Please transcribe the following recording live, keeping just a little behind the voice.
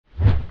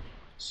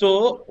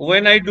So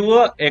when I do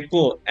a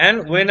echo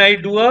and when I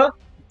do a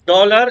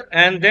dollar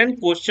and then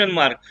question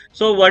mark.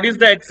 So what is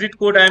the exit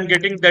code I am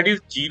getting? That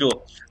is 0.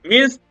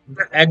 Means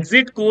the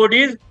exit code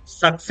is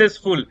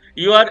successful.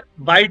 You are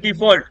by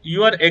default,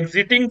 you are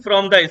exiting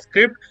from the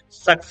script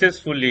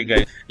successfully,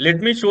 guys. Let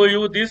me show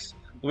you this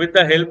with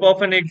the help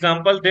of an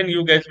example, then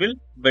you guys will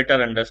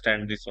better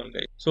understand this one,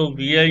 guys. So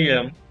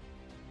VIM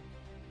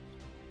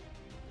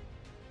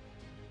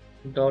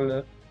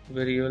dollar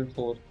variable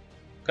 4,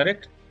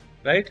 correct,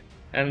 right?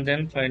 And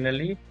then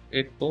finally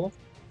echo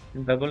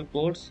double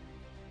quotes,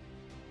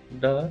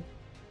 the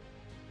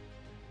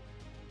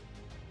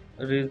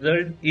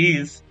result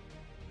is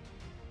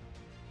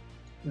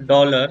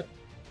dollar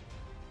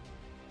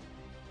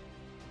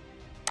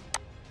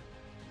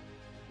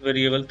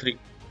variable 3.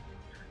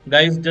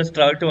 Guys, just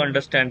try to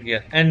understand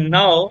here. And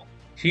now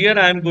here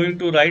I am going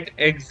to write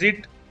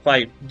exit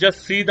 5.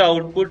 Just see the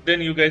output,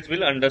 then you guys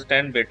will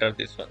understand better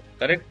this one,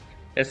 correct?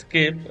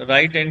 Escape,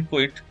 write and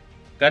quit,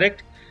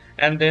 correct?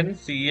 And then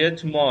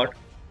chmod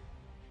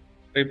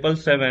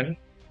 777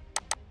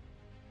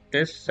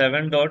 test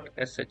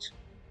 7.sh,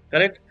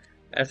 correct?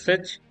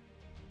 sh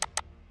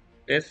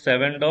test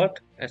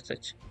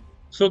 7.sh.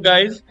 So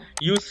guys,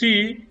 you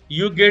see,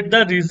 you get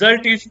the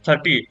result is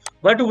 30.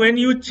 But when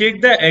you check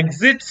the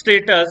exit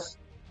status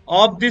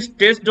of this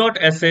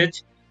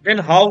test.sh, then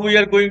how we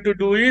are going to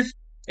do is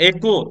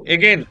echo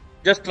again.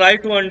 Just try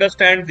to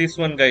understand this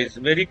one, guys,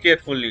 very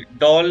carefully.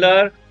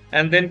 Dollar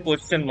and then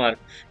question mark.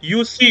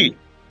 You see,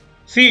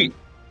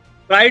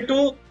 try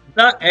to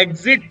the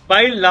exit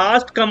by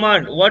last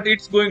command what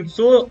it's going.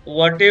 So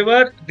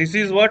whatever, this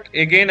is what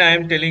again I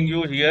am telling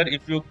you here.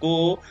 If you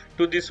go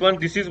to this one,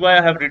 this is why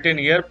I have written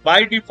here,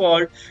 by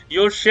default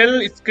your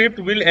shell script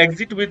will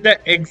exit with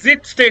the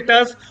exit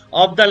status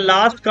of the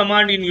last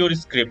command in your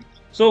script.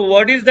 So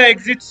what is the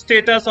exit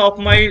status of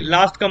my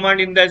last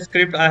command in the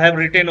script? I have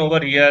written over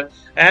here.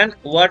 And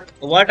what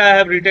I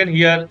have written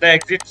here, the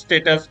exit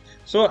status.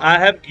 So I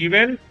have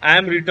given, I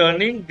am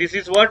returning, this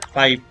is what,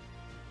 5.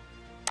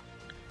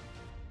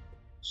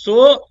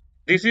 So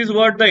this is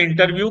what the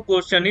interview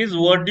question is.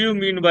 What do you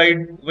mean by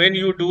when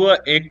you do a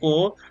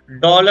echo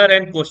dollar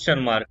and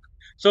question mark?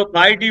 So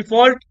by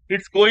default,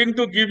 it's going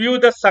to give you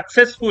the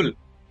successful,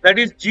 that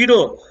is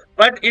 0.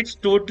 But it's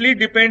totally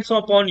depends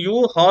upon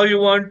you how you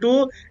want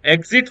to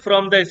exit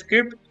from the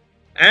script,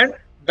 and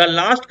the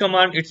last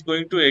command it's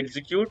going to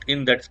execute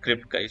in that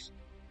script, guys.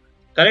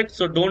 Correct?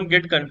 So don't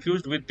get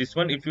confused with this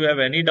one. If you have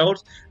any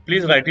doubts,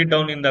 please write it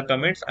down in the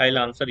comments. I'll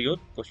answer your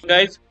question.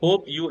 Guys,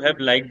 hope you have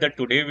liked the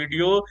today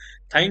video.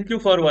 Thank you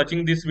for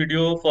watching this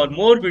video. For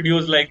more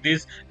videos like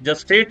this,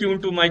 just stay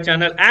tuned to my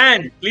channel,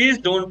 and please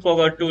don't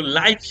forget to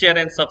like, share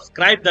and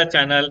subscribe the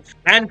channel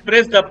and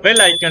press the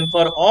bell icon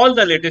for all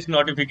the latest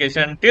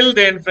notification. Till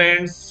then,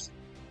 friends,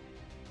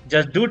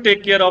 just do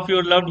take care of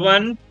your loved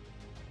one.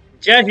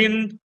 Jai Hind.